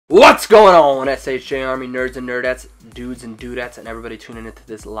What's going on, SHJ Army nerds and nerdettes, dudes and dudettes, and everybody tuning into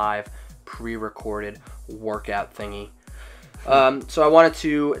this live pre-recorded workout thingy. So I wanted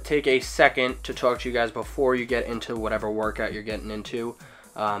to take a second to talk to you guys before you get into whatever workout you're getting into.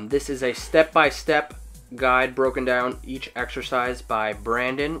 This is a step-by-step guide broken down each exercise by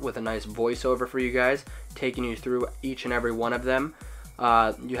Brandon with a nice voiceover for you guys, taking you through each and every one of them.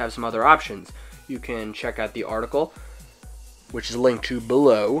 You have some other options. You can check out the article, which is linked to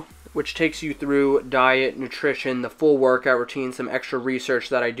below, which takes you through diet, nutrition, the full workout routine, some extra research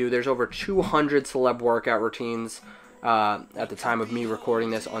that I do. There's over 200 celeb workout routines at the time of me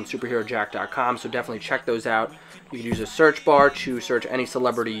recording this on superherojack.com, so definitely check those out. You can use a search bar to search any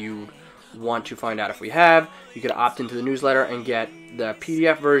celebrity you want to find out if we have. You could opt into the newsletter and get the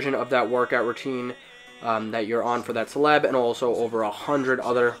PDF version of that workout routine that you're on for that celeb, and also over 100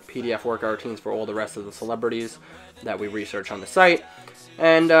 other PDF workout routines for all the rest of the celebrities that we research on the site.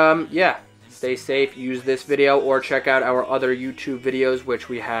 And yeah, stay safe, use this video, or check out our other YouTube videos, which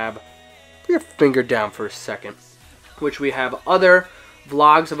we have, put your finger down for a second, which we have other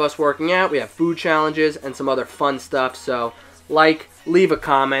vlogs of us working out. We have food challenges and some other fun stuff. So like, leave a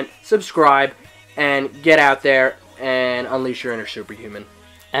comment, subscribe, and get out there and unleash your inner superhuman.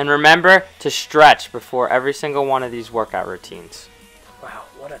 And remember to stretch before every single one of these workout routines. Wow,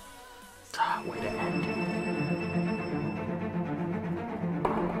 what a way to end.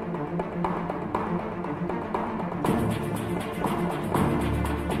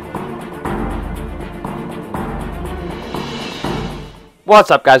 What's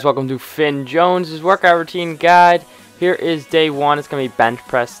up, guys? Welcome to Finn Jones' workout routine guide. Here is day one. It's going to be bench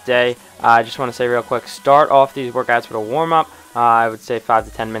press day. I just want to say real quick, start off these workouts with a warm-up. I would say 5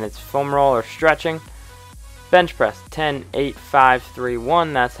 to 10 minutes foam roll or stretching. Bench press, 10, 8, 5, 3,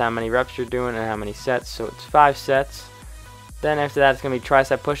 1. That's how many reps you're doing and how many sets. So it's 5 sets. Then after that, it's going to be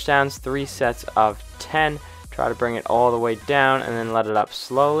tricep pushdowns, 3 sets of 10. Try to bring it all the way down and then let it up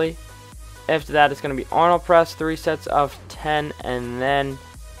slowly. After that, it's going to be Arnold press, 3 sets of 10, and then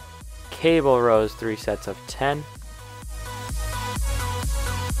cable rows, 3 sets of 10.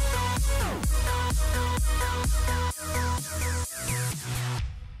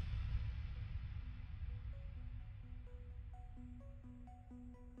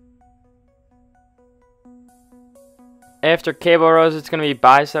 After cable rows, it's going to be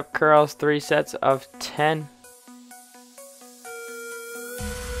bicep curls, 3 sets of 10.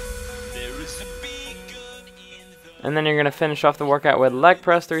 And then you're going to finish off the workout with leg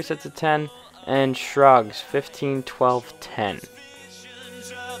press, 3 sets of 10, and shrugs, 15, 12, 10.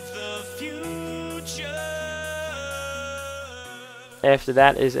 After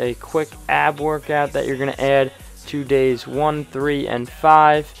that is a quick ab workout that you're going to add to days 1, 3, and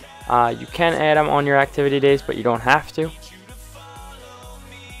 5. You can add them on your activity days, but you don't have to.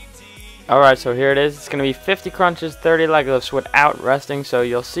 Alright, so here it is. It's going to be 50 crunches, 30 leg lifts without resting. So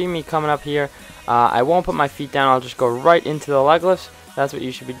you'll see me coming up here. I won't put my feet down. I'll just go right into the leg lifts. That's what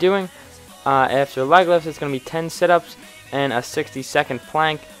you should be doing. After leg lifts, it's going to be 10 sit-ups and a 60-second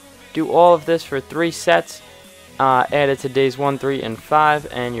plank. Do all of this for 3 sets. Add it to days 1, 3, and 5,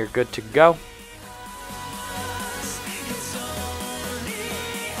 and you're good to go.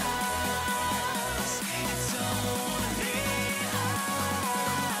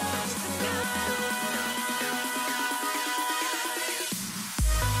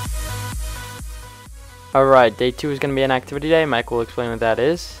 Alright, day 2 is going to be an activity day. Mike will explain what that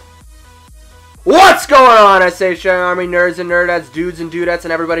is. What's going on, SHJ Army nerds and nerdettes, dudes and dudettes,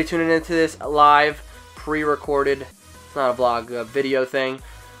 and everybody tuning into this live, pre-recorded, it's not a vlog, a video thing.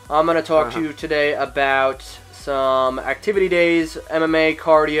 I'm going to talk to you today about some activity days, MMA,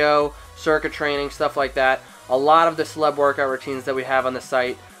 cardio, circuit training, stuff like that. A lot of the celeb workout routines that we have on the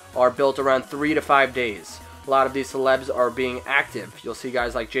site are built around 3 to 5 days. A lot of these celebs are being active. You'll see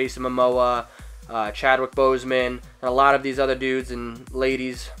guys like Jason Momoa, Chadwick Boseman, and a lot of these other dudes and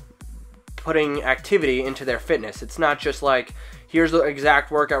ladies putting activity into their fitness. It's not just like, here's the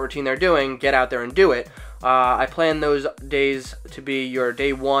exact workout routine they're doing, get out there and do it. I plan those days to be your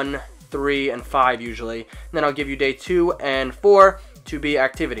day 1, 3, and 5 usually. And then I'll give you day 2 and 4 to be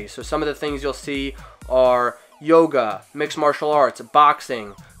activities. So some of the things you'll see are yoga, mixed martial arts,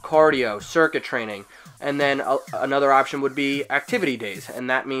 boxing, cardio, circuit training. And then another option would be activity days. And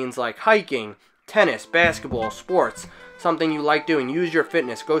that means like hiking, tennis, basketball, sports, something you like doing. Use your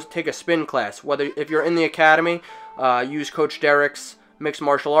fitness. Go take a spin class. Whether if you're in the academy, use Coach Derek's mixed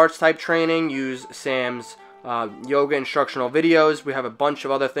martial arts type training. Use Sam's yoga instructional videos. We have a bunch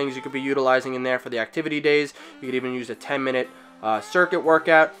of other things you could be utilizing in there for the activity days. You could even use a 10-minute circuit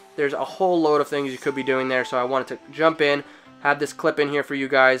workout. There's a whole load of things you could be doing there. So I wanted to jump in, have this clip in here for you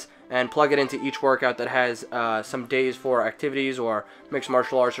guys and plug it into each workout that has some days for activities or mixed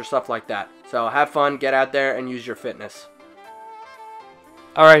martial arts or stuff like that. So have fun, get out there, and use your fitness.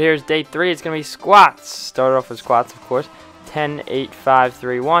 Alright, here's day 3. It's going to be squats. Start off with squats, of course. 10, 8, 5,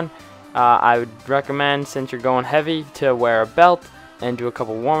 3, 1. I would recommend, since you're going heavy, to wear a belt and do a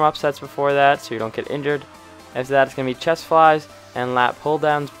couple warm-up sets before that so you don't get injured. After that, it's going to be chest flies and lat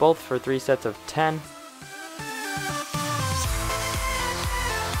pull-downs, both for 3 sets of 10.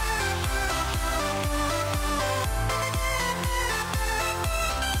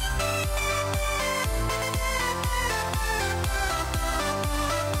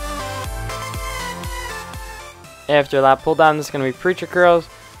 After lat pull down, this is going to be preacher curls.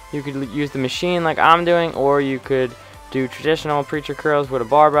 You could use the machine like I'm doing, or you could do traditional preacher curls with a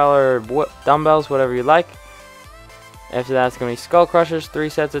barbell or dumbbells, whatever you like. After that, it's going to be skull crushers, 3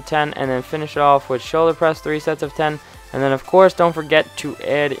 sets of 10, and then finish it off with shoulder press, 3 sets of 10. And then, of course, don't forget to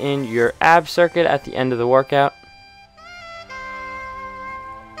add in your ab circuit at the end of the workout.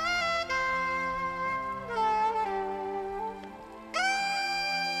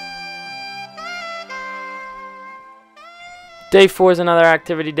 Day 4 is another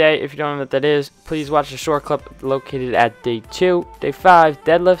activity day. If you don't know what that is, please watch the short clip located at day 2. Day 5,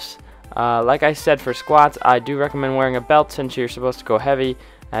 deadlifts. Like I said, for squats, I do recommend wearing a belt since you're supposed to go heavy.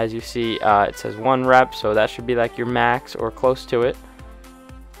 As you see, it says 1 rep, so that should be like your max or close to it.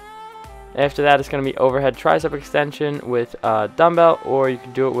 After that, it's going to be overhead tricep extension with a dumbbell, or you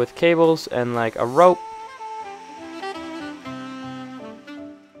can do it with cables and like a rope.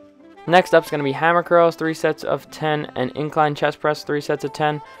 Next up is going to be hammer curls, 3 sets of 10, and incline chest press, 3 sets of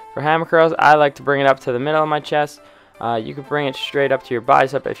 10. For hammer curls, I like to bring it up to the middle of my chest. You can bring it straight up to your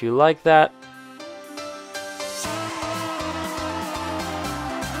bicep if you like that.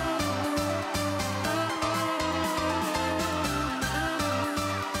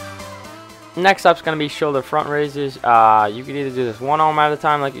 Next up is going to be shoulder front raises. You can either do this one arm at a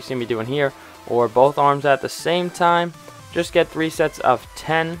time like you see me doing here, or both arms at the same time. Just get 3 sets of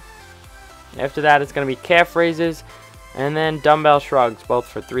 10. After that, it's going to be calf raises and then dumbbell shrugs, both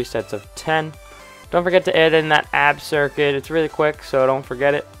for 3 sets of 10. Don't forget to add in that ab circuit. It's really quick, so don't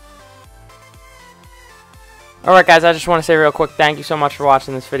forget it. Alright guys, I just want to say real quick, thank you so much for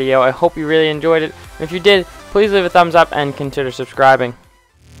watching this video. I hope you really enjoyed it. If you did, please leave a thumbs up and consider subscribing.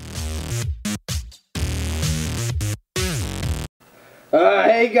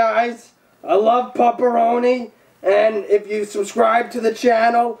 Hey guys, I love pepperoni, and if you subscribe to the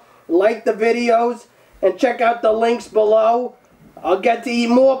channel, like the videos, and check out the links below, I'll get to eat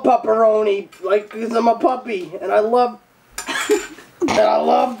more pepperoni, like, cause I'm a puppy, and I love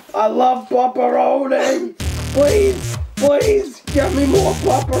pepperoni. Please, get me more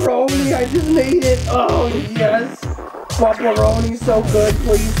pepperoni. I just need it. Oh yes, pepperoni's so good.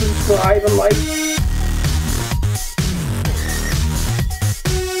 Please subscribe and like.